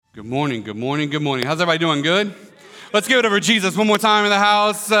Good morning, good morning, good morning. How's everybody doing? Good? Let's give it over to Jesus one more time in the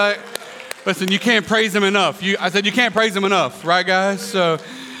house. Listen, you can't praise him enough. I said you can't praise him enough, right, guys? So,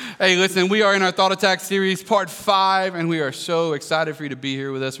 hey, listen, we are in our Thought Attack series, part 5, and we are so excited for you to be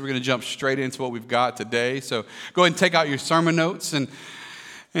here with us. We're going to jump straight into what we've got today. So go ahead and take out your sermon notes. And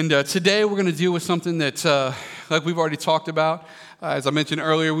today we're going to deal with something that, like we've already talked about, as I mentioned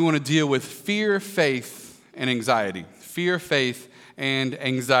earlier, we want to deal with fear, faith, and anxiety. Fear, faith, and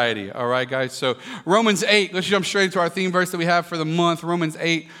anxiety. All right, guys? So Romans 8, let's jump straight into our theme verse that we have for the month. Romans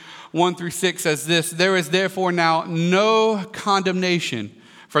 8, 1-6 says this: "There is therefore now no condemnation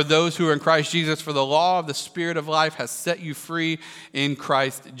for those who are in Christ Jesus, for the law of the Spirit of life has set you free in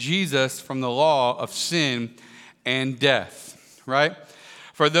Christ Jesus from the law of sin and death." Right?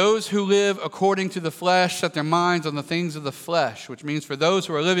 "For those who live according to the flesh set their minds on the things of the flesh," which means for those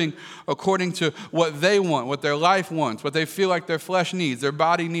who are living according to what they want, what their life wants, what they feel like their flesh needs, their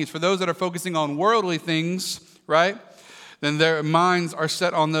body needs. For those that are focusing on worldly things, right, then their minds are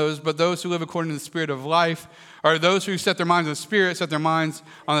set on those. But those who live according to the Spirit of life, or those who set their minds on the Spirit, set their minds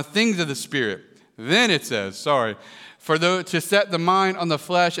on the things of the Spirit. Then it says, "For though to set the mind on the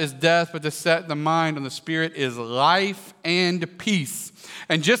flesh is death, but to set the mind on the Spirit is life and peace."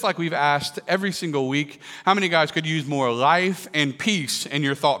 And just like we've asked every single week, how many guys could use more life and peace in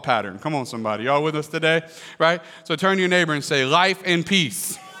your thought pattern? Come on, somebody. Y'all with us today? Right? So turn to your neighbor and say, "Life and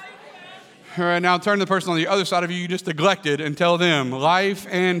peace." All right, now turn to the person on the other side of you just neglected and tell them, "Life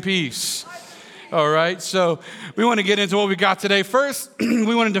and peace." All right, so we want to get into what we got today. First,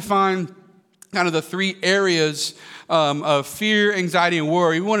 we want to define kind of the 3 areas of fear, anxiety, and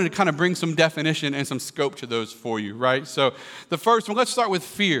worry. We wanted to kind of bring some definition and some scope to those for you, right? So the first one, let's start with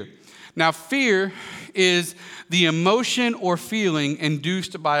fear. Now, fear is the emotion or feeling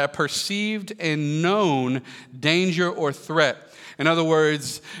induced by a perceived and known danger or threat. In other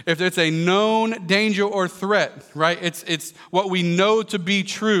words, if it's a known danger or threat, right, it's what we know to be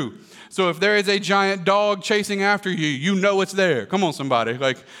true. So if there is a giant dog chasing after you, you know it's there. Come on, somebody.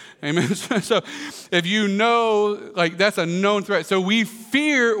 Amen. So if you know, that's a known threat. So we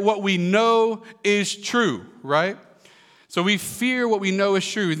fear what we know is true, right? So we fear what we know is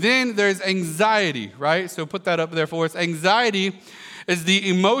true. Then there's anxiety, right? So put that up there for us. Anxiety is the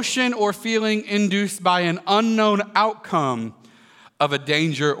emotion or feeling induced by an unknown outcome of a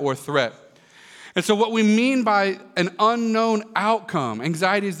danger or threat. And so what we mean by an unknown outcome,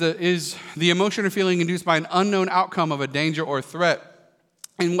 anxiety is the emotion or feeling induced by an unknown outcome of a danger or threat.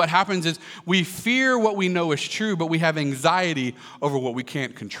 And what happens is we fear what we know is true, but we have anxiety over what we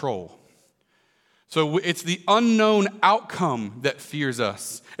can't control. So it's the unknown outcome that fears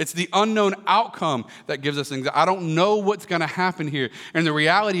us. It's the unknown outcome that gives us anxiety. I don't know what's going to happen here. And the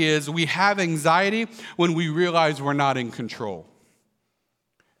reality is we have anxiety when we realize we're not in control.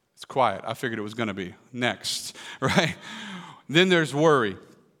 It's quiet. I figured it was going to be. Next, right? Then there's worry.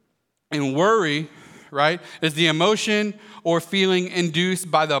 And worry, right, is the emotion or feeling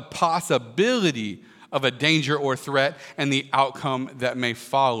induced by the possibility of a danger or threat and the outcome that may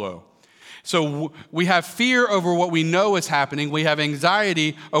follow. So we have fear over what we know is happening. We have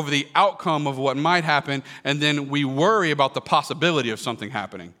anxiety over the outcome of what might happen. And then we worry about the possibility of something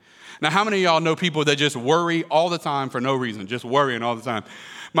happening. Now, how many of y'all know people that just worry all the time for no reason, just worrying all the time?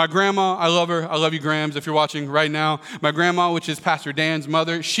 My grandma, I love her. I love you, Grams, if you're watching right now. My grandma, which is Pastor Dan's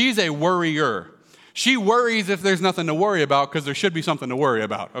mother, she's a worrier. She worries if there's nothing to worry about because there should be something to worry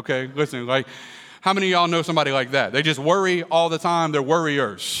about, okay? Listen, how many of y'all know somebody like that? They just worry all the time. They're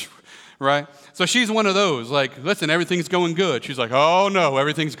worriers, right? So she's one of those, listen, everything's going good. She's like, oh, no,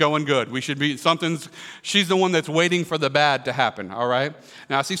 everything's going good. She's the one that's waiting for the bad to happen, all right?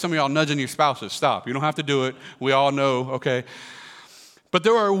 Now, I see some of y'all nudging your spouses. Stop. You don't have to do it. We all know, okay? But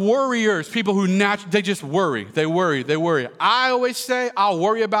there are worriers, people who they just worry. They worry. I always say I'll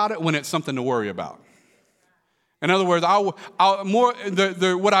worry about it when it's something to worry about. In other words,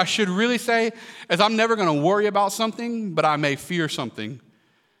 what I should really say is I'm never going to worry about something, but I may fear something.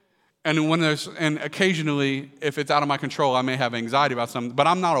 And occasionally, if it's out of my control, I may have anxiety about something. But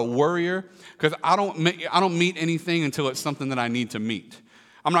I'm not a worrier because I don't meet anything until it's something that I need to meet.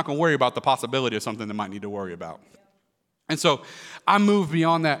 I'm not going to worry about the possibility of something that I might need to worry about. And so I move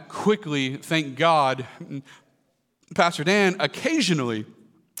beyond that quickly. Thank God. Pastor Dan occasionally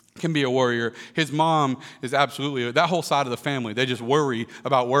can be a worrier. His mom is absolutely, that whole side of the family, they just worry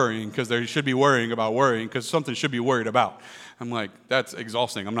about worrying because they should be worrying about worrying because something should be worried about. I'm like, that's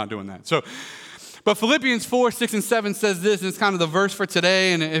exhausting. I'm not doing that. But Philippians 4, 6, and 7 says this, and it's kind of the verse for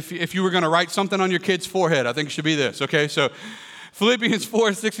today. And if you were going to write something on your kid's forehead, I think it should be this, okay? So Philippians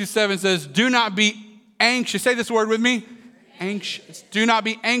 4, 6, and 7 says, "Do not be anxious." Say this word with me. anxious. Do not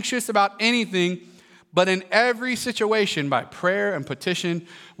be anxious about anything, but in every situation, by prayer and petition,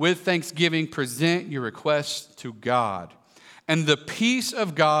 with thanksgiving, present your requests to God. And the peace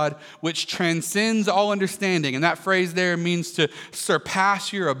of God, which transcends all understanding, and that phrase there means to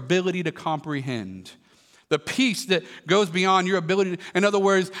surpass your ability to comprehend. The peace that goes beyond your ability to, in other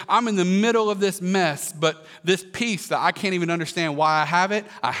words, I'm in the middle of this mess, but this peace that I can't even understand why I have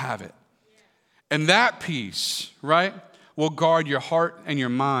it. And that peace, right, will guard your heart and your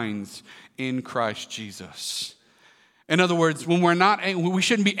minds in Christ Jesus. In other words, when we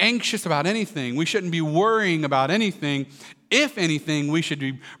shouldn't be anxious about anything. We shouldn't be worrying about anything. If anything, we should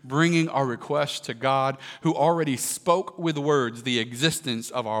be bringing our requests to God, who already spoke with words the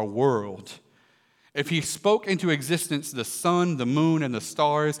existence of our world. If he spoke into existence the sun, the moon, and the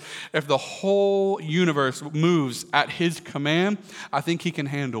stars, if the whole universe moves at his command, I think he can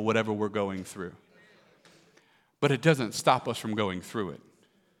handle whatever we're going through. But it doesn't stop us from going through it.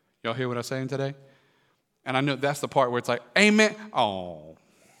 Y'all hear what I'm saying today? And I know that's the part where it's like, amen. Oh,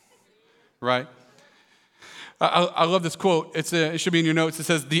 right? I love this quote. It should be in your notes. It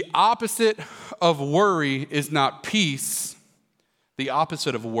says, the opposite of worry is not peace. The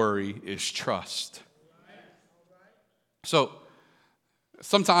opposite of worry is trust. So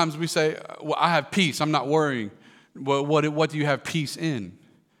sometimes we say, well, I have peace. I'm not worrying. Well, what do you have peace in?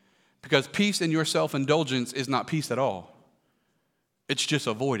 Because peace in your self-indulgence is not peace at all. It's just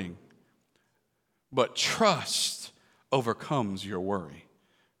avoiding. But trust overcomes your worry,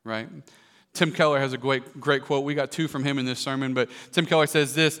 right? Tim Keller has a great quote. We got two from him in this sermon, but Tim Keller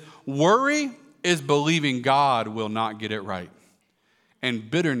says this: worry is believing God will not get it right,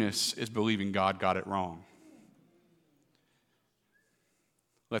 and bitterness is believing God got it wrong.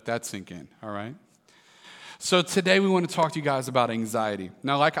 Let that sink in, all right? So today we want to talk to you guys about anxiety.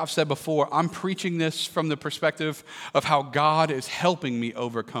 Now, like I've said before, I'm preaching this from the perspective of how God is helping me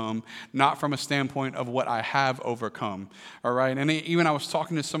overcome, not from a standpoint of what I have overcome, all right? And even I was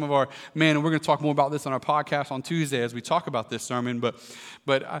talking to some of our men, and we're going to talk more about this on our podcast on Tuesday as we talk about this sermon,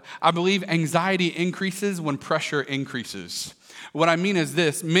 but I believe anxiety increases when pressure increases. What I mean is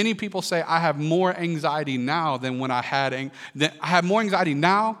this: many people say I have more anxiety now than when I have more anxiety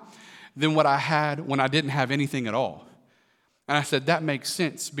now than what I had when I didn't have anything at all. And I said, that makes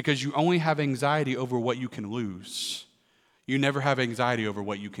sense, because you only have anxiety over what you can lose. You never have anxiety over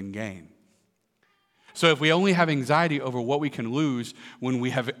what you can gain. So if we only have anxiety over what we can lose, when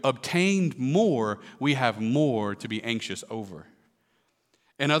we have obtained more, we have more to be anxious over.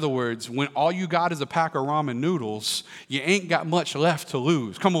 In other words, when all you got is a pack of ramen noodles, you ain't got much left to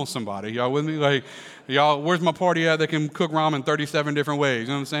lose. Come on, somebody. Y'all with me? Like, y'all, where's my party at that can cook ramen 37 different ways? You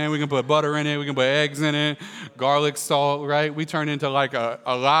know what I'm saying? We can put butter in it. We can put eggs in it, garlic, salt, right? We turn into like a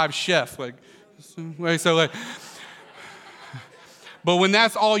live chef. But when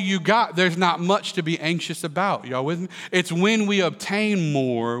that's all you got, there's not much to be anxious about. Y'all with me? It's when we obtain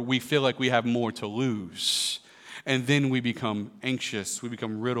more, we feel like we have more to lose. And then we become anxious. We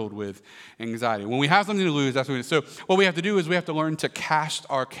become riddled with anxiety. When we have something to lose, that's what it is. So what we have to do is we have to learn to cast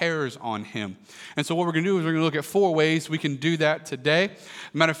our cares on him. And so what we're going to do is we're going to look at 4 ways we can do that today.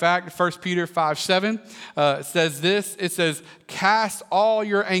 Matter of fact, 1 Peter 5:7 says this. It says, cast all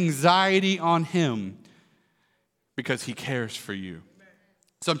your anxiety on him because he cares for you.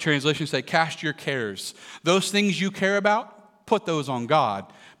 Some translations say, cast your cares. Those things you care about, put those on God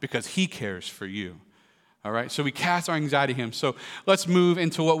because he cares for you. All right, so we cast our anxiety on him. So let's move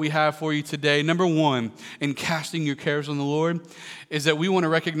into what we have for you today. Number 1, in casting your cares on the Lord, is that we want to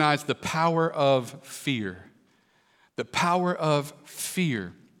recognize the power of fear. The power of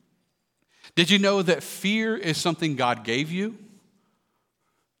fear. Did you know that fear is something God gave you?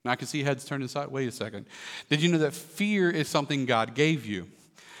 Now I can see heads turning aside. Wait a second. Did you know that fear is something God gave you?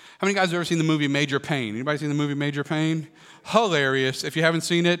 How many guys have ever seen the movie Major Payne? Anybody seen the movie Major Payne? Hilarious. If you haven't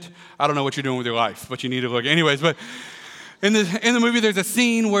seen it, I don't know what you're doing with your life, but you need to look. Anyways, but in the movie, there's a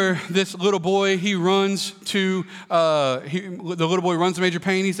scene where this little boy, the little boy runs to Major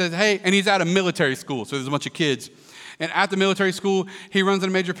Payne. He says, hey, and he's at a military school, so there's a bunch of kids. And at the military school, he runs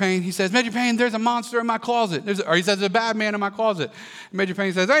into Major Payne. He says, Major Payne, there's a monster in my closet. He says, there's a bad man in my closet. And Major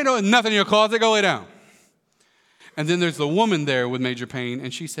Payne says, there ain't nothing in your closet. Go lay down. And then there's the woman there with Major Payne,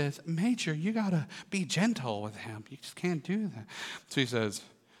 and she says, Major, you got to be gentle with him. You just can't do that. So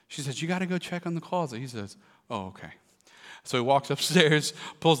she says, you got to go check on the closet. He says, oh, okay. So he walks upstairs,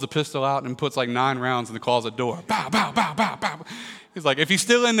 pulls the pistol out, and puts like 9 rounds in the closet door. Bow, bow, bow, bow, bow. He's like, if he's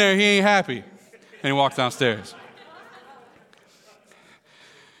still in there, he ain't happy. And he walks downstairs.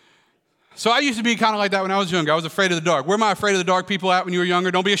 So I used to be kind of like that when I was younger. I was afraid of the dark. Where am I afraid of the dark people at when you were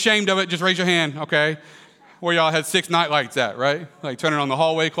younger? Don't be ashamed of it. Just raise your hand, okay? where y'all had 6 night lights at, right? Like turning on the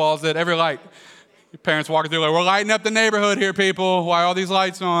hallway closet, every light. Your parents walking through like, we're lighting up the neighborhood here, people. Why are all these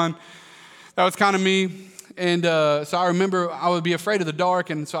lights on? That was kind of me. And so I remember I would be afraid of the dark,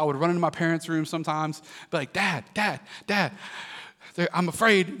 and so I would run into my parents' room sometimes, be like, Dad, I'm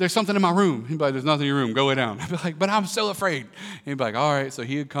afraid there's something in my room. He'd be like, there's nothing in your room, go lay down. I'd be like, but I'm still afraid. And he'd be like, all right. So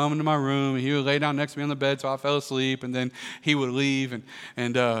he would come into my room, and he would lay down next to me on the bed so I fell asleep, and then he would leave.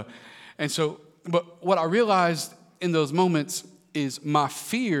 But what I realized in those moments is my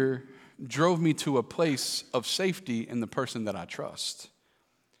fear drove me to a place of safety in the person that I trust.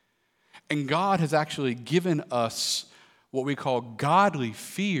 And God has actually given us what we call godly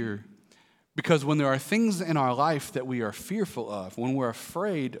fear, because when there are things in our life that we are fearful of, when we're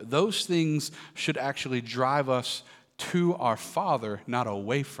afraid, those things should actually drive us to our Father, not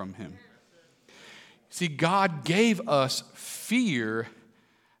away from Him. See, God gave us fear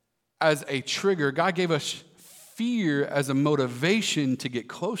as a trigger. God gave us fear as a motivation to get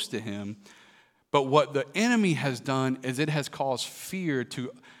close to Him. But what the enemy has done is it has caused fear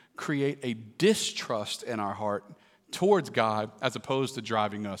to create a distrust in our heart towards God as opposed to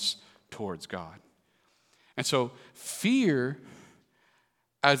driving us towards God. And so fear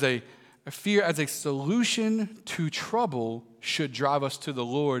as a solution to trouble should drive us to the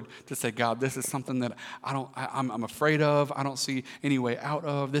Lord to say, God, this is something that I'm afraid of. I don't see any way out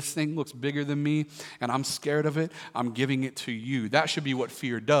of. This thing looks bigger than me, and I'm scared of it. I'm giving it to you. That should be what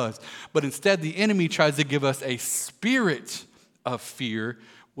fear does. But instead, the enemy tries to give us a spirit of fear,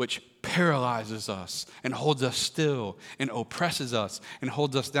 which paralyzes us and holds us still and oppresses us and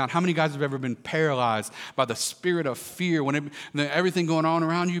holds us down. How many guys have ever been paralyzed by the spirit of fear when everything going on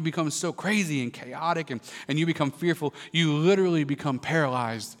around you becomes so crazy and chaotic and you become fearful? You literally become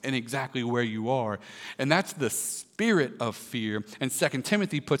paralyzed in exactly where you are. And that's the spirit of fear. And 2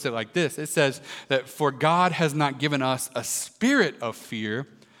 Timothy puts it like this. It says that for God has not given us a spirit of fear,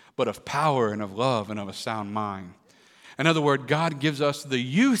 but of power and of love and of a sound mind. In other words, God gives us the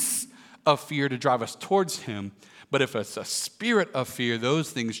use of fear to drive us towards Him, but if it's a spirit of fear, those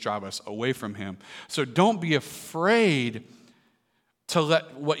things drive us away from Him. So don't be afraid to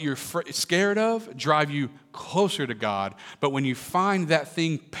let what you're scared of drive you closer to God. But when you find that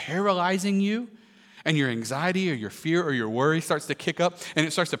thing paralyzing you, and your anxiety or your fear or your worry starts to kick up and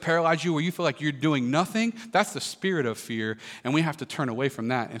it starts to paralyze you where you feel like you're doing nothing, that's the spirit of fear, and we have to turn away from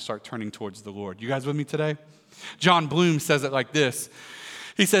that and start turning towards the Lord. You guys with me today? John Bloom says it like this.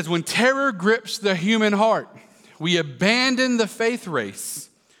 He says, when terror grips the human heart, we abandon the faith race.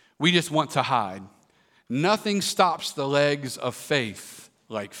 We just want to hide. Nothing stops the legs of faith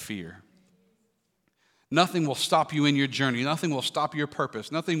like fear. Nothing will stop you in your journey. Nothing will stop your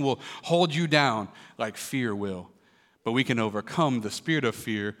purpose. Nothing will hold you down like fear will. But we can overcome the spirit of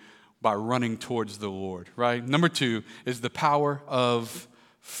fear by running towards the Lord, right? Number 2 is the power of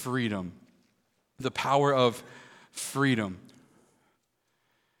freedom. The power of freedom.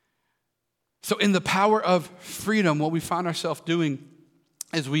 So in the power of freedom, what we find ourselves doing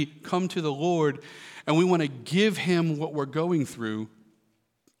is we come to the Lord and we want to give Him what we're going through,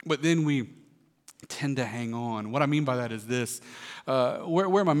 but then we tend to hang on. What I mean by that is this. Where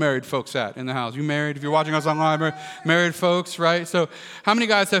are my married folks at in the house? You married? If you're watching us online, married folks, right? So how many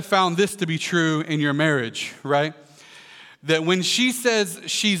guys have found this to be true in your marriage, right? That when she says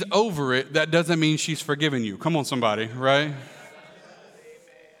she's over it, that doesn't mean she's forgiven you. Come on, somebody, right?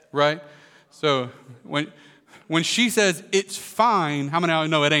 Right? So when she says it's fine, how many of you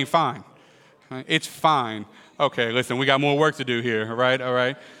know it ain't fine? Right? It's fine. Okay, listen, we got more work to do here, right? All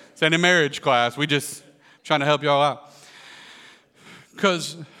right. It's in a marriage class. We just trying to help y'all out.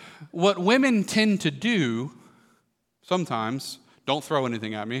 Because what women tend to do sometimes, don't throw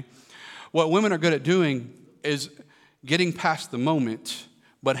anything at me, what women are good at doing is getting past the moment,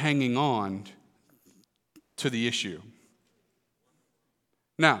 but hanging on to the issue.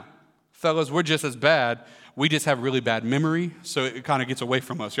 Now, fellas, we're just as bad. We just have really bad memory, so it kind of gets away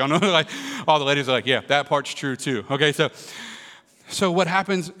from us. Y'all know, like, all the ladies are like, yeah, that part's true too. Okay, so what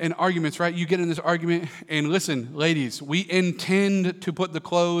happens in arguments, right? You get in this argument, and listen, ladies, we intend to put the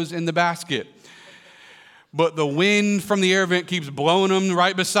clothes in the basket. But the wind from the air vent keeps blowing them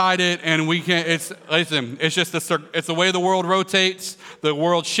right beside it, and we can't, it's just it's the way the world rotates. The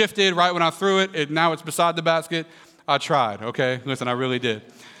world shifted right when I threw it, now it's beside the basket. I tried, okay? Listen, I really did.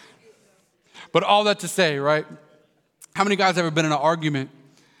 But all that to say, right? How many guys have ever been in an argument,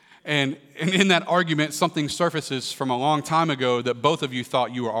 and in that argument, something surfaces from a long time ago that both of you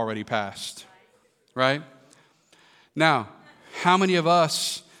thought you were already past, right? Now, how many of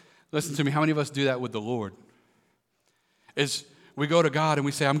us, listen to me, how many of us do that with the Lord? Is we go to God and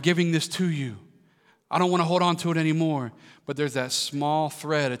we say, I'm giving this to you. I don't want to hold on to it anymore. But there's that small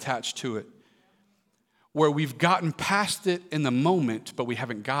thread attached to it where we've gotten past it in the moment, but we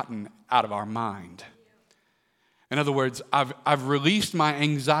haven't gotten out of our mind. In other words, I've released my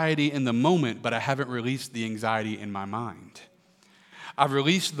anxiety in the moment, but I haven't released the anxiety in my mind. I've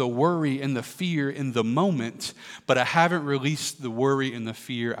released the worry and the fear in the moment, but I haven't released the worry and the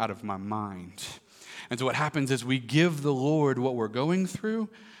fear out of my mind. And so what happens is we give the Lord what we're going through,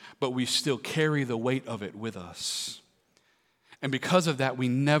 but we still carry the weight of it with us. And because of that, we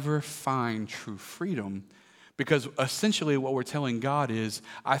never find true freedom, because essentially what we're telling God is,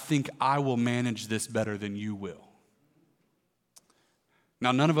 I think I will manage this better than you will.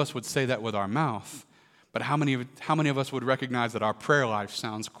 Now, none of us would say that with our mouth, but how many of us would recognize that our prayer life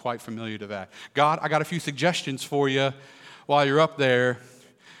sounds quite familiar to that? God, I got a few suggestions for you while you're up there.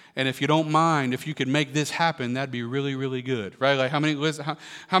 And if you don't mind, if you could make this happen, that'd be really, really good, right? Like how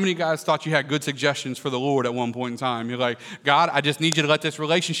many guys thought you had good suggestions for the Lord at one point in time? You're like, God, I just need you to let this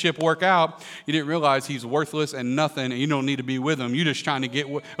relationship work out. You didn't realize he's worthless and nothing, and you don't need to be with him. You're just trying to get,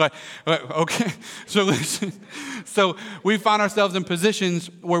 okay. So listen, so we find ourselves in positions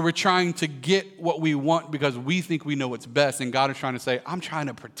where we're trying to get what we want because we think we know what's best, and God is trying to say, I'm trying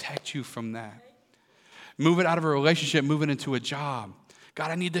to protect you from that. Move it out of a relationship, move it into a job. God,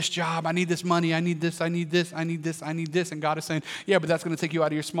 I need this job. I need this money. I need this. I need this. I need this. I need this. And God is saying, yeah, but that's going to take you out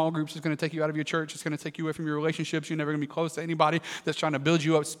of your small groups. It's going to take you out of your church. It's going to take you away from your relationships. You're never going to be close to anybody that's trying to build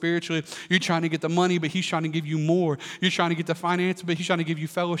you up spiritually. You're trying to get the money, but he's trying to give you more. You're trying to get the finance, but he's trying to give you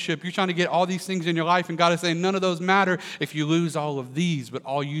fellowship. You're trying to get all these things in your life. And God is saying, none of those matter if you lose all of these. But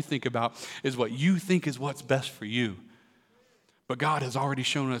all you think about is what you think is what's best for you. But God has already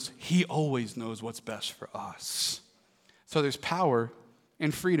shown us he always knows what's best for us. So there's power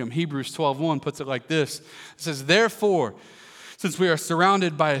and freedom. Hebrews 12:1 puts it like this. It says, therefore, since we are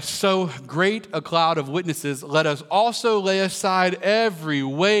surrounded by so great a cloud of witnesses, let us also lay aside every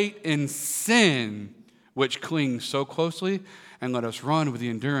weight and sin which clings so closely, and let us run with the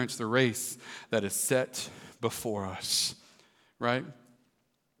endurance the race that is set before us. Right?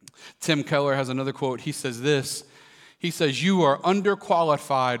 Tim Keller has another quote. He says this. He says, you are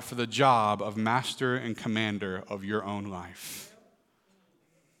underqualified for the job of master and commander of your own life.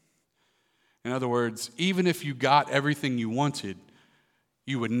 In other words, even if you got everything you wanted,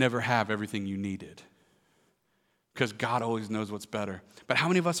 you would never have everything you needed, because God always knows what's better. But how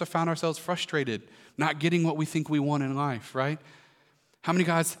many of us have found ourselves frustrated, not getting what we think we want in life, right? How many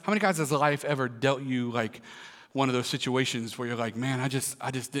guys has life ever dealt you like one of those situations where you're like, man, I just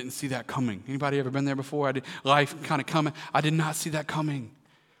didn't see that coming? Anybody ever been there before? Life kind of coming. I did not see that coming.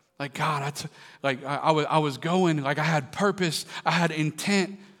 Like, God, I was going, like I had purpose, I had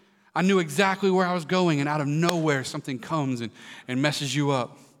intent. I knew exactly where I was going, and out of nowhere, something comes and messes you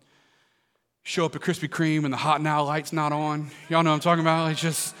up. Show up at Krispy Kreme, and the Hot Now light's not on. Y'all know what I'm talking about? It's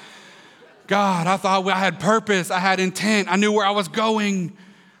just, God, I thought I had purpose. I had intent. I knew where I was going.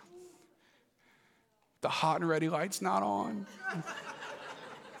 The hot and ready light's not on.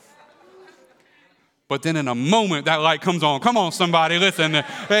 But then in a moment, that light comes on. Come on, somebody, listen.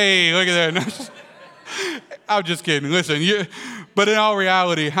 Hey, look at that. I'm just kidding. Listen, but in all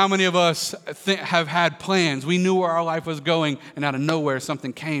reality, how many of us have had plans? We knew where our life was going, and out of nowhere,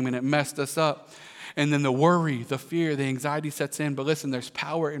 something came and it messed us up. And then the worry, the fear, the anxiety sets in. But listen, there's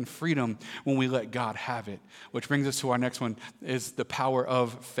power and freedom when we let God have it. Which brings us to our next one, is the power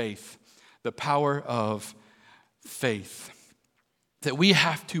of faith. The power of faith. That we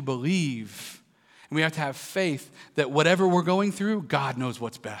have to believe, and we have to have faith that whatever we're going through, God knows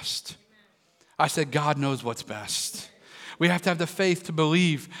what's best. I said, God knows what's best. We have to have the faith to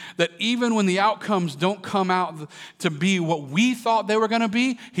believe that even when the outcomes don't come out to be what we thought they were going to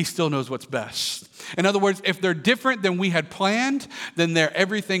be, he still knows what's best. In other words, if they're different than we had planned, then they're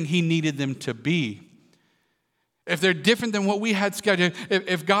everything he needed them to be. If they're different than what we had scheduled,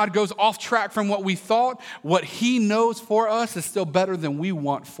 if God goes off track from what we thought, what he knows for us is still better than we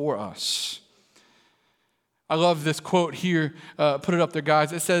want for us. I love this quote here. Put it up there,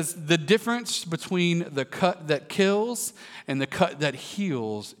 guys. It says, the difference between the cut that kills and the cut that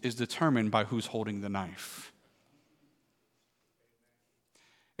heals is determined by who's holding the knife.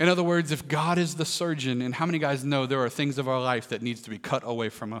 In other words, if God is the surgeon, and how many guys know there are things of our life that needs to be cut away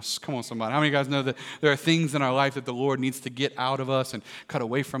from us? Come on, somebody. How many guys know that there are things in our life that the Lord needs to get out of us and cut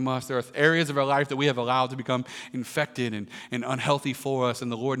away from us? There are areas of our life that we have allowed to become infected and unhealthy for us, and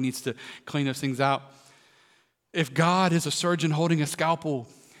the Lord needs to clean those things out. If God is a surgeon holding a scalpel,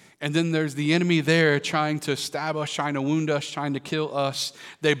 and then there's the enemy there trying to stab us, trying to wound us, trying to kill us,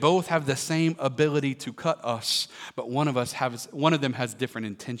 they both have the same ability to cut us, but one of them has different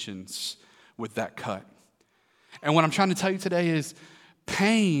intentions with that cut. And what I'm trying to tell you today is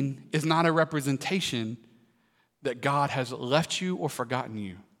pain is not a representation that God has left you or forgotten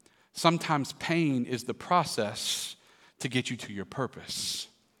you. Sometimes pain is the process to get you to your purpose.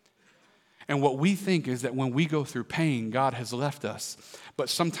 And what we think is that when we go through pain, God has left us. But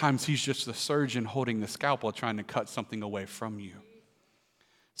sometimes he's just the surgeon holding the scalpel trying to cut something away from you.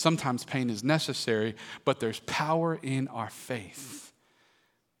 Sometimes pain is necessary, but there's power in our faith.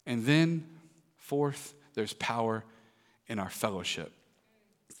 And then, fourth, there's power in our fellowship.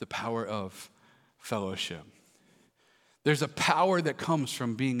 It's the power of fellowship. There's a power that comes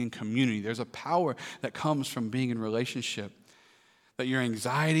from being in community. There's a power that comes from being in relationship. That your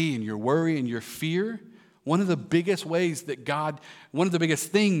anxiety and your worry and your fear, one of the biggest things that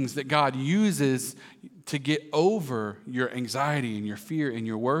God uses to get over your anxiety and your fear and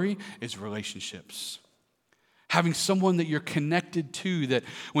your worry is relationships. Having someone that you're connected to, that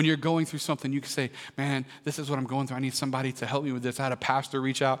when you're going through something, you can say, man, this is what I'm going through. I need somebody to help me with this. I had a pastor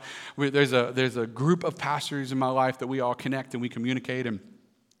reach out. There's a group of pastors in my life that we all connect and we communicate. And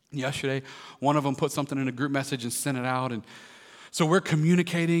yesterday, one of them put something in a group message and sent it out. And so we're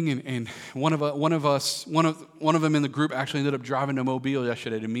communicating, and one of them in the group actually ended up driving to Mobile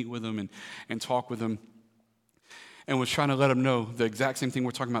yesterday to meet with them and talk with them. And was trying to let them know the exact same thing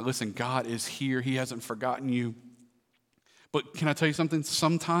we're talking about. Listen, God is here. He hasn't forgotten you. But can I tell you something?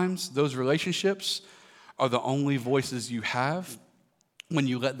 Sometimes those relationships are the only voices you have when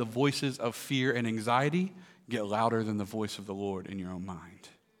you let the voices of fear and anxiety get louder than the voice of the Lord in your own mind.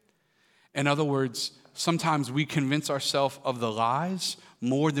 In other words, sometimes we convince ourselves of the lies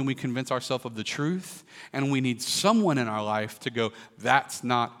more than we convince ourselves of the truth. And we need someone in our life to go, that's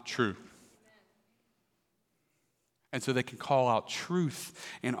not true. And so they can call out truth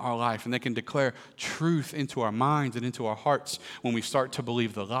in our life, and they can declare truth into our minds and into our hearts when we start to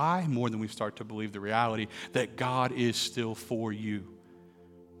believe the lie more than we start to believe the reality that God is still for you.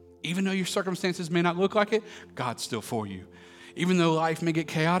 Even though your circumstances may not look like it, God's still for you. Even though life may get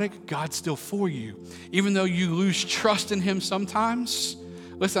chaotic, God's still for you. Even though you lose trust in him sometimes,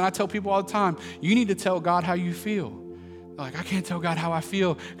 listen, I tell people all the time, you need to tell God how you feel. They're like, I can't tell God how I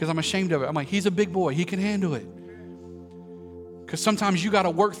feel because I'm ashamed of it. I'm like, he's a big boy. He can handle it. Because sometimes you got to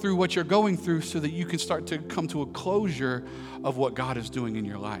work through what you're going through so that you can start to come to a closure of what God is doing in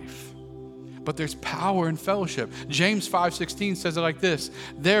your life. But there's power in fellowship. James 5:16 says it like this: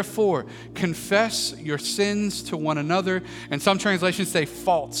 therefore, confess your sins to one another. And some translations say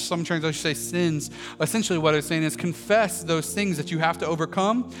faults. Some translations say sins. Essentially what it's saying is confess those things that you have to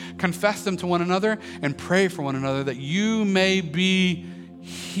overcome. Confess them to one another and pray for one another that you may be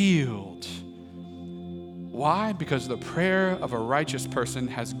healed. Why? Because the prayer of a righteous person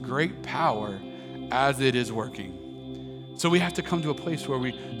has great power as it is working. So we have to come to a place where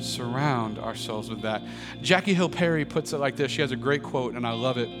we surround ourselves with that. Jackie Hill Perry puts it like this. She has a great quote, and I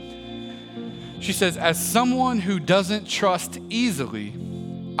love it. She says, as someone who doesn't trust easily,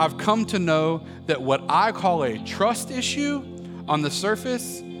 I've come to know that what I call a trust issue on the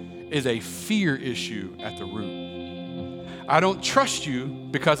surface is a fear issue at the root. I don't trust you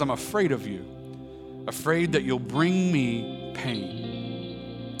because I'm afraid of you. Afraid that you'll bring me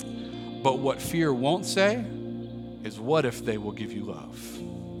pain. But what fear won't say is, what if they will give you love?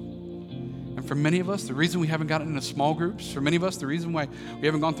 And for many of us, the reason we haven't gotten into small groups, for many of us, the reason why we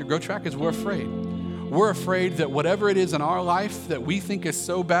haven't gone through Grow Track is we're afraid. We're afraid that whatever it is in our life that we think is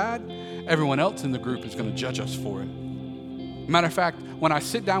so bad, everyone else in the group is going to judge us for it. Matter of fact, when I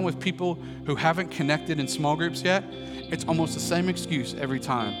sit down with people who haven't connected in small groups yet, it's almost the same excuse every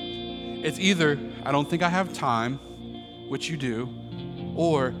time. It's either, I don't think I have time, which you do,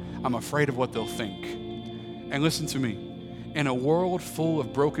 or I'm afraid of what they'll think. And listen to me, in a world full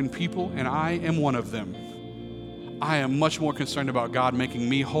of broken people, and I am one of them, I am much more concerned about God making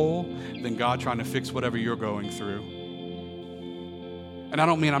me whole than God trying to fix whatever you're going through. And I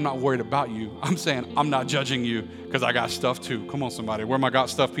don't mean I'm not worried about you. I'm saying I'm not judging you because I got stuff too. Come on, somebody. Where my got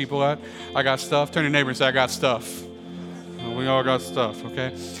stuff people at? I got stuff. Turn to your neighbor and say, I got stuff. We all got stuff,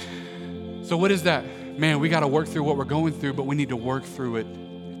 okay? So what is that? Man, we got to work through what we're going through, but we need to work through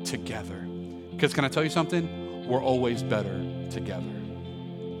it together. Because can I tell you something? We're always better together.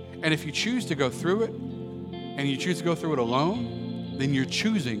 And if you choose to go through it, and you choose to go through it alone, then you're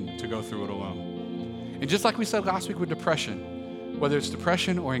choosing to go through it alone. And just like we said last week with depression, whether it's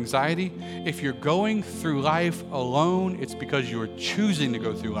depression or anxiety, if you're going through life alone, it's because you're choosing to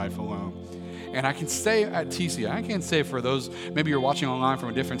go through life alone. And I can say at TC, I can't say for those, maybe you're watching online from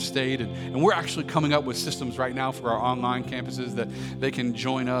a different state, and we're actually coming up with systems right now for our online campuses that they can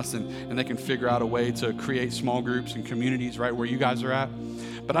join us and they can figure out a way to create small groups and communities right where you guys are at.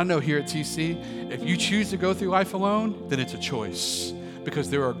 But I know here at TC, if you choose to go through life alone, then it's a choice, because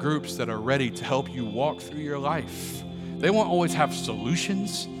there are groups that are ready to help you walk through your life. They won't always have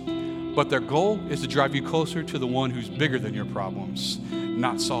solutions, but their goal is to drive you closer to the one who's bigger than your problems,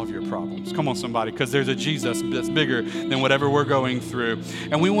 not solve your problems. Come on, somebody, because there's a Jesus that's bigger than whatever we're going through.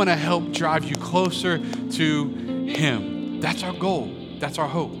 And we want to help drive you closer to him. That's our goal. That's our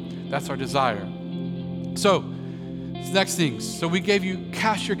hope. That's our desire. So, next things. So we gave you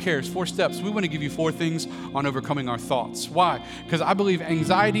cast your cares, 4 steps. We want to give you 4 things on overcoming our thoughts. Why? Because I believe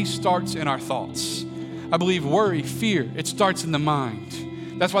anxiety starts in our thoughts. I believe worry, fear, it starts in the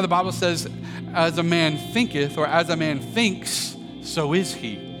mind. That's why the Bible says, as a man thinketh, or as a man thinks, so is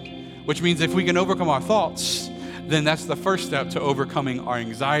he. Which means if we can overcome our thoughts, then that's the first step to overcoming our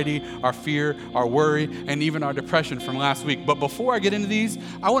anxiety, our fear, our worry, and even our depression from last week. But before I get into these,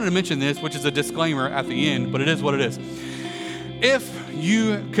 I wanted to mention this, which is a disclaimer at the end, but it is what it is.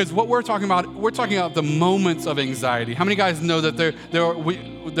 Because what we're talking about the moments of anxiety. How many guys know that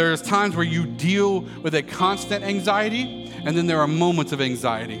there's times where you deal with a constant anxiety, and then there are moments of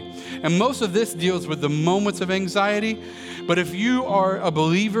anxiety. And most of this deals with the moments of anxiety. But if you are a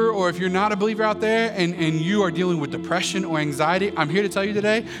believer, or if you're not a believer out there and you are dealing with depression or anxiety, I'm here to tell you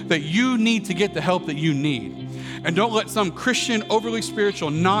today that you need to get the help that you need. And don't let some Christian, overly spiritual,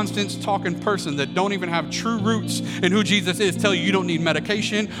 nonsense-talking person that don't even have true roots in who Jesus is tell you don't need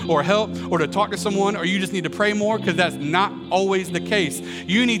medication or help or to talk to someone, or you just need to pray more, because that's not always the case.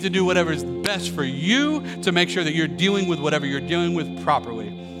 You need to do whatever is best for you to make sure that you're dealing with whatever you're dealing with properly.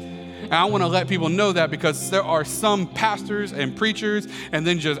 And I want to let people know that, because there are some pastors and preachers and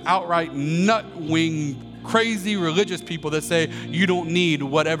then just outright nut-wing crazy religious people that say you don't need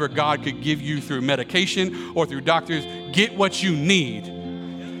whatever God could give you through medication or through doctors. Get what you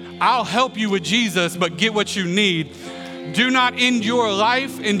need. I'll help you with Jesus, but get what you need. Do not end your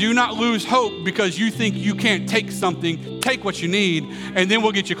life and do not lose hope because you think you can't take something. Take what you need, and then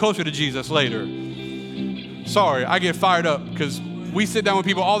we'll get you closer to Jesus later. Sorry, I get fired up because we sit down with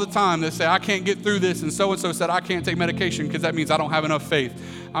people all the time that say, I can't get through this, and so-and-so said I can't take medication because that means I don't have enough faith.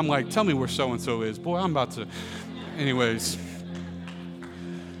 I'm like, tell me where so-and-so is. Boy, I'm about to. Anyways,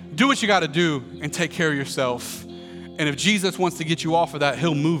 do what you got to do and take care of yourself. And if Jesus wants to get you off of that,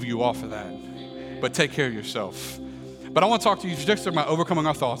 he'll move you off of that. But take care of yourself. But I want to talk to you just about overcoming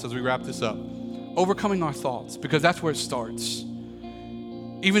our thoughts as we wrap this up. Overcoming our thoughts, because that's where it starts.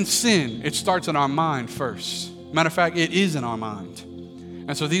 Even sin, it starts in our mind first. Matter of fact, it is in our mind.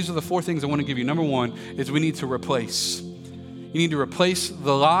 And so these are the 4 things I want to give you. Number 1 is we need to replace. You need to replace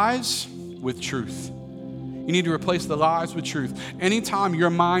the lies with truth. You need to replace the lies with truth. Anytime your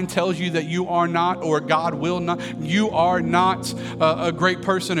mind tells you that you are not, or God will not, you are not a great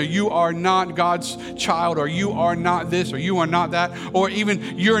person, or you are not God's child, or you are not this, or you are not that, or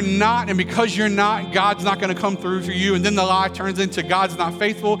even you're not, and because you're not, God's not going to come through for you. And then the lie turns into God's not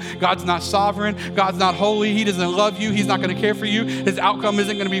faithful, God's not sovereign, God's not holy, he doesn't love you, he's not going to care for you, his outcome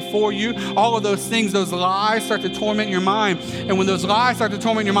isn't going to be for you. All of those things, those lies start to torment your mind. And when those lies start to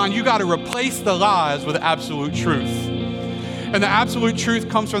torment your mind, you got to replace the lies with absolute truth. And the absolute truth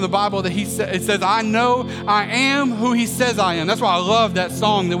comes from the Bible that it says, I know I am who he says I am. That's why I love that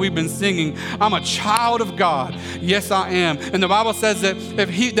song that we've been singing. I'm a child of God. Yes, I am. And the Bible says that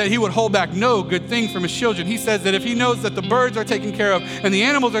he would hold back no good thing from his children. He says that if he knows that the birds are taken care of and the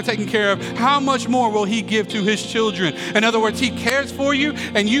animals are taken care of, how much more will he give to his children? In other words, he cares for you,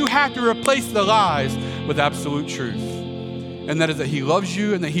 and you have to replace the lies with absolute truth. And that is that he loves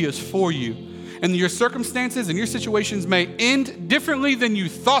you and that he is for you. And your circumstances and your situations may end differently than you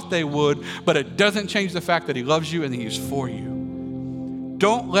thought they would, but it doesn't change the fact that he loves you and that he's for you.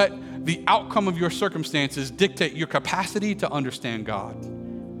 Don't let the outcome of your circumstances dictate your capacity to understand God,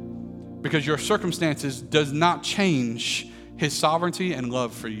 because your circumstances does not change his sovereignty and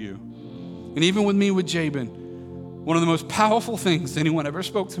love for you. And even with me, with Jabin, one of the most powerful things anyone ever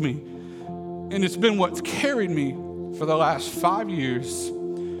spoke to me, and it's been what's carried me for the last 5 years,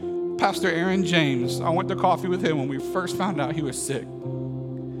 Pastor Aaron James. I went to coffee with him when we first found out he was sick.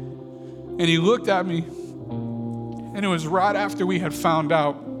 And he looked at me, and it was right after we had found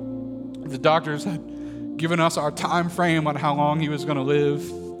out the doctors had given us our time frame on how long he was going to live.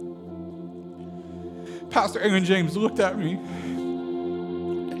 Pastor Aaron James looked at me,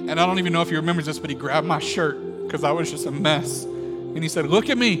 and I don't even know if he remembers this, but he grabbed my shirt because I was just a mess. And he said,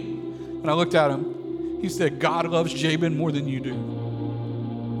 look at me. And I looked at him. He said, God loves Jabin more than you do.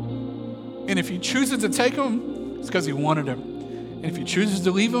 And if he chooses to take them, it's because he wanted them. And if he chooses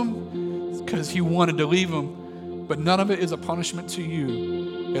to leave them, it's because he wanted to leave them. But none of it is a punishment to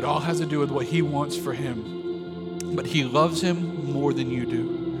you. It all has to do with what he wants for him. But he loves him more than you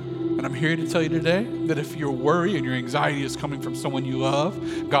do. And I'm here to tell you today that if your worry and your anxiety is coming from someone you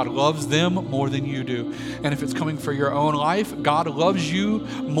love, God loves them more than you do. And if it's coming for your own life, God loves you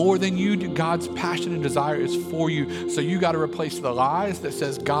more than you do. God's passion and desire is for you. So you got to replace the lies that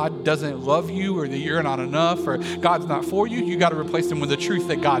says God doesn't love you or that you're not enough or God's not for you. You got to replace them with the truth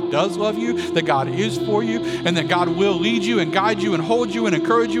that God does love you, that God is for you, and that God will lead you and guide you and hold you and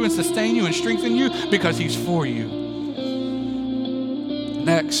encourage you and sustain you and strengthen you because he's for you.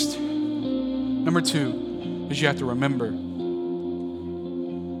 Next, number 2 is you have to remember.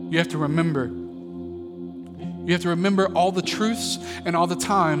 You have to remember. You have to remember all the truths and all the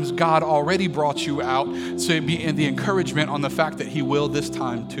times God already brought you out to be in the encouragement on the fact that he will this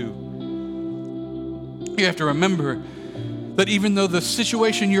time too. You have to remember that even though the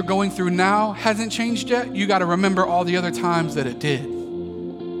situation you're going through now hasn't changed yet, you got to remember all the other times that it did.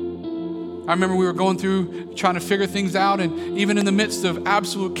 I remember we were going through trying to figure things out, and even in the midst of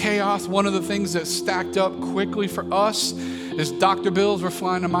absolute chaos, one of the things that stacked up quickly for us is doctor bills. We're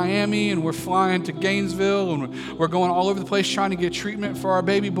flying to Miami and we're flying to Gainesville and we're going all over the place trying to get treatment for our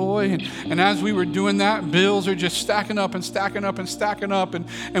baby boy. And as we were doing that, bills are just stacking up and stacking up and stacking up.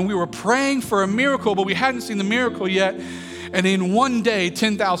 And we were praying for a miracle, but we hadn't seen the miracle yet. And in one day,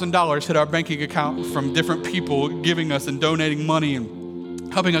 $10,000 hit our banking account from different people giving us and donating money and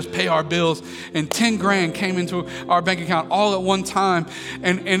helping us pay our bills, and 10 grand came into our bank account all at one time.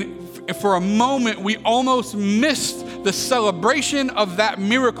 And for a moment, we almost missed the celebration of that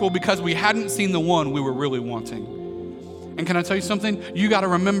miracle because we hadn't seen the one we were really wanting. And can I tell you something? You got to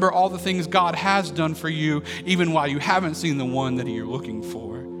remember all the things God has done for you, even while you haven't seen the one that you're looking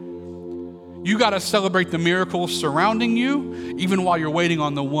for. You got to celebrate the miracles surrounding you, even while you're waiting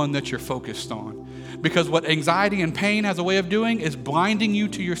on the one that you're focused on. Because what anxiety and pain has a way of doing is blinding you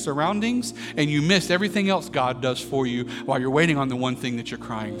to your surroundings, and you miss everything else God does for you while you're waiting on the one thing that you're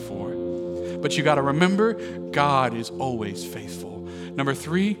crying for. But you got to remember, God is always faithful. Number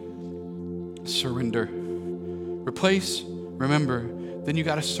 3, surrender. Replace, remember, then you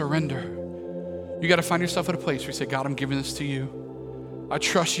got to surrender. You got to find yourself at a place where you say, God, I'm giving this to you. I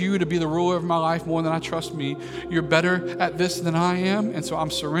trust you to be the ruler of my life more than I trust me. You're better at this than I am, and so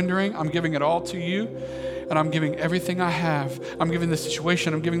I'm surrendering. I'm giving it all to you, and I'm giving everything I have. I'm giving the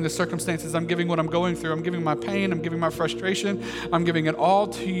situation. I'm giving the circumstances. I'm giving what I'm going through. I'm giving my pain. I'm giving my frustration. I'm giving it all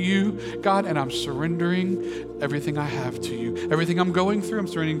to you, God, and I'm surrendering everything I have to you. Everything I'm going through, I'm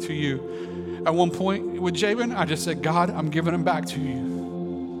surrendering to you. At one point with Jabin, I just said, God, I'm giving them back to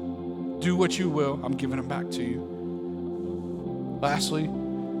you. Do what you will. I'm giving them back to you. Lastly,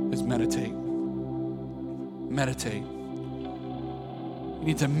 is meditate. Meditate. You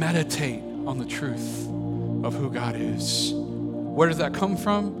need to meditate on the truth of who God is. Where does that come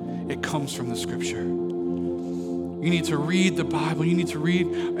from? It comes from the scripture. You need to read the Bible. You need to read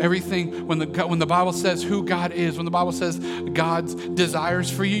everything. When the Bible says who God is, when the Bible says God's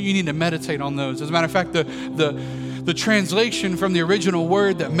desires for you, you need to meditate on those. As a matter of fact, the translation from the original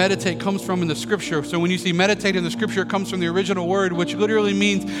word that meditate comes from in the scripture. So when you see meditate in the scripture, it comes from the original word, which literally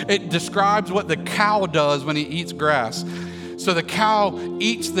means it describes what the cow does when he eats grass. So the cow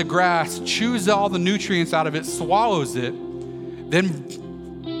eats the grass, chews all the nutrients out of it, swallows it, then,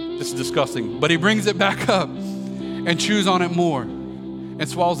 this is disgusting, but he brings it back up and chews on it more and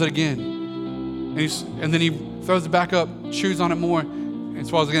swallows it again. And then he throws it back up, chews on it more, and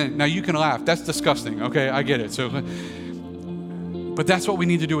swallows it again. Now you can laugh. That's disgusting. Okay, I get it. But that's what we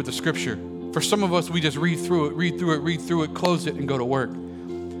need to do with the scripture. For some of us, we just read through it, close it, and go to work.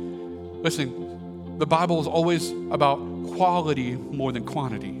 Listen, the Bible is always about quality more than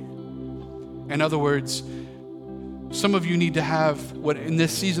quantity. In other words, some of you need to have, in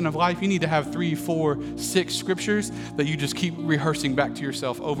this season of life, you need to have 3, 4, 6 scriptures that you just keep rehearsing back to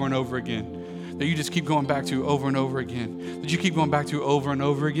yourself over and over again. That you just keep going back to over and over again. That you keep going back to over and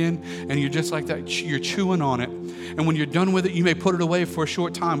over again. And you're just like that, you're chewing on it. And when you're done with it, you may put it away for a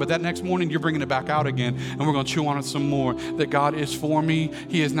short time, but that next morning you're bringing it back out again. And we're going to chew on it some more. That God is for me.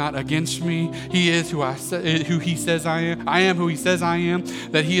 He is not against me. He is who he says I am. I am who he says I am.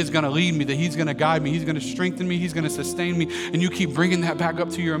 That he is going to lead me. That he's going to guide me. He's going to strengthen me. He's going to sustain me. And you keep bringing that back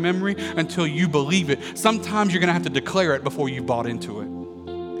up to your memory until you believe it. Sometimes you're going to have to declare it before you bought into it.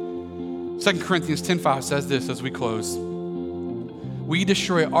 2 Corinthians 10:5 says this as we close. We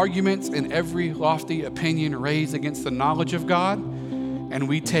destroy arguments and every lofty opinion raised against the knowledge of God, and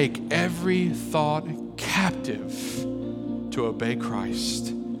we take every thought captive to obey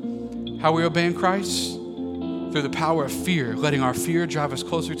Christ. How we obeying Christ? Through the power of fear, letting our fear drive us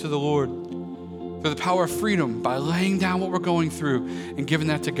closer to the Lord. Through the power of freedom, by laying down what we're going through and giving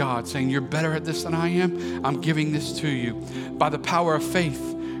that to God, saying, you're better at this than I am, I'm giving this to you. By the power of faith,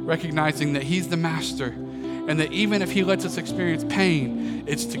 recognizing that He's the master, and that even if He lets us experience pain,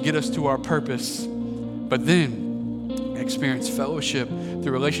 it's to get us to our purpose. But then experience fellowship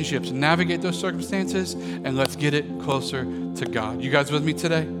through relationships, navigate those circumstances, and let's get it closer to God. You guys with me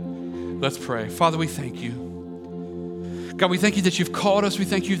today? Let's pray. Father, we thank you. God, we thank you that you've called us. We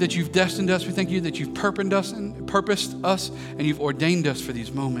thank you that you've destined us. We thank you that you've purposed us and you've ordained us for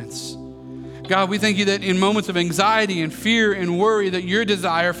these moments. God, we thank you that in moments of anxiety and fear and worry, that your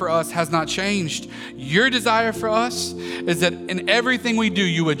desire for us has not changed. Your desire for us is that in everything we do,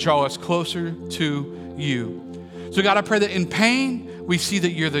 you would draw us closer to you. So God, I pray that in pain, we see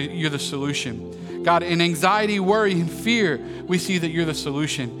that you're the solution. God, in anxiety, worry, and fear, we see that you're the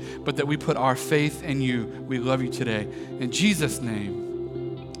solution, but that we put our faith in you. We love you today. In Jesus'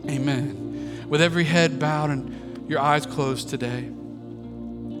 name, amen. With every head bowed and your eyes closed today.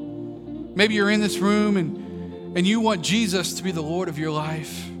 Maybe you're in this room and you want Jesus to be the Lord of your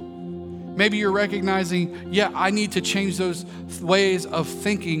life. Maybe you're recognizing, yeah, I need to change those ways of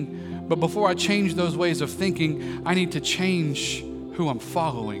thinking, but before I change those ways of thinking, I need to change who I'm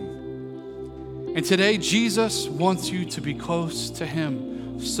following. And today, Jesus wants you to be close to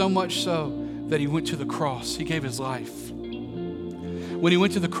Him, so much so that He went to the cross. He gave His life. When He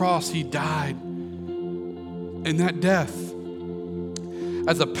went to the cross, He died. And that death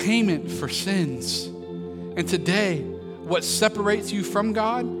as a payment for sins. And today, what separates you from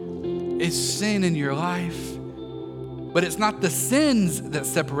God is sin in your life. But it's not the sins that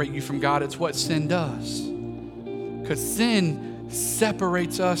separate you from God, it's what sin does. Because sin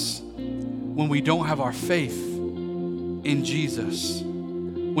separates us when we don't have our faith in Jesus.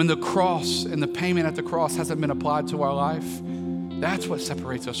 When the cross and the payment at the cross hasn't been applied to our life, that's what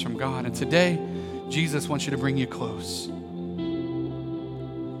separates us from God. And today, Jesus wants you to bring you close.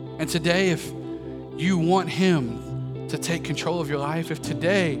 And today, if you want Him to take control of your life, if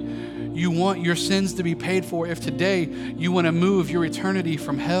today you want your sins to be paid for, if today you want to move your eternity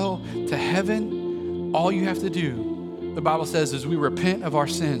from hell to heaven, all you have to do, the Bible says, is we repent of our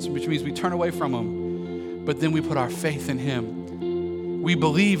sins, which means we turn away from them, but then we put our faith in Him. We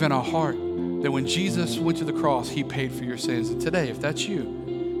believe in our heart that when Jesus went to the cross, He paid for your sins. And today, if that's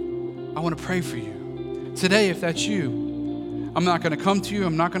you, I want to pray for you. Today, if that's you, I'm not going to come to you,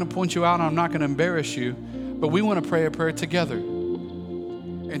 I'm not going to point you out, and I'm not going to embarrass you, but we want to pray a prayer together.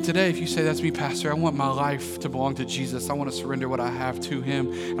 And today, if you say, that's me, Pastor, I want my life to belong to Jesus. I want to surrender what I have to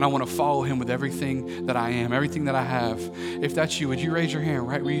Him, and I want to follow Him with everything that I am, everything that I have. If that's you, would you raise your hand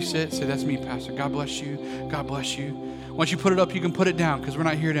right where you sit? Say, that's me, Pastor. God bless you. God bless you. Once you put it up, you can put it down, because we're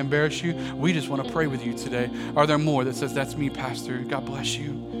not here to embarrass you. We just want to pray with you today. Are there more that says, that's me, Pastor? God bless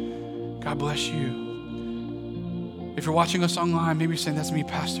you. God bless you. If you're watching us online, maybe you're saying, that's me,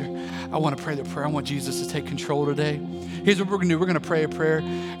 Pastor. I want to pray the prayer. I want Jesus to take control today. Here's what we're going to do. We're going to pray a prayer,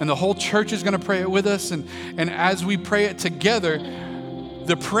 and the whole church is going to pray it with us. And as we pray it together,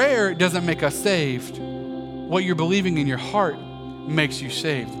 the prayer doesn't make us saved. What you're believing in your heart makes you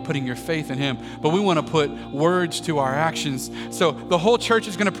saved, putting your faith in Him. But we want to put words to our actions. So the whole church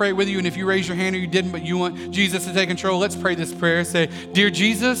is going to pray with you. And if you raise your hand or you didn't, but you want Jesus to take control, let's pray this prayer. Say, dear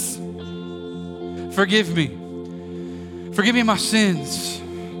Jesus, forgive me. Forgive me my sins.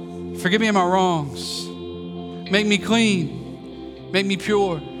 Forgive me my wrongs. Make me clean. Make me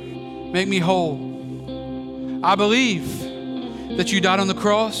pure. Make me whole. I believe that you died on the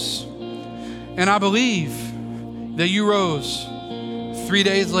cross, and I believe that you rose 3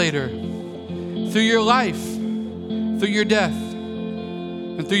 days later. Through your life, through your death,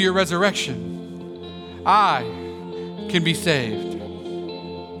 and through your resurrection, I can be saved.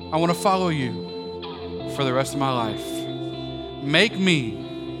 I want to follow you for the rest of my life. Make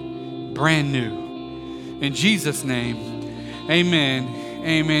me brand new. In Jesus' name, amen.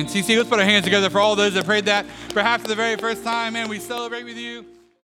 Amen. CC, let's put our hands together for all those that prayed that perhaps for the very first time. Man, we celebrate with you.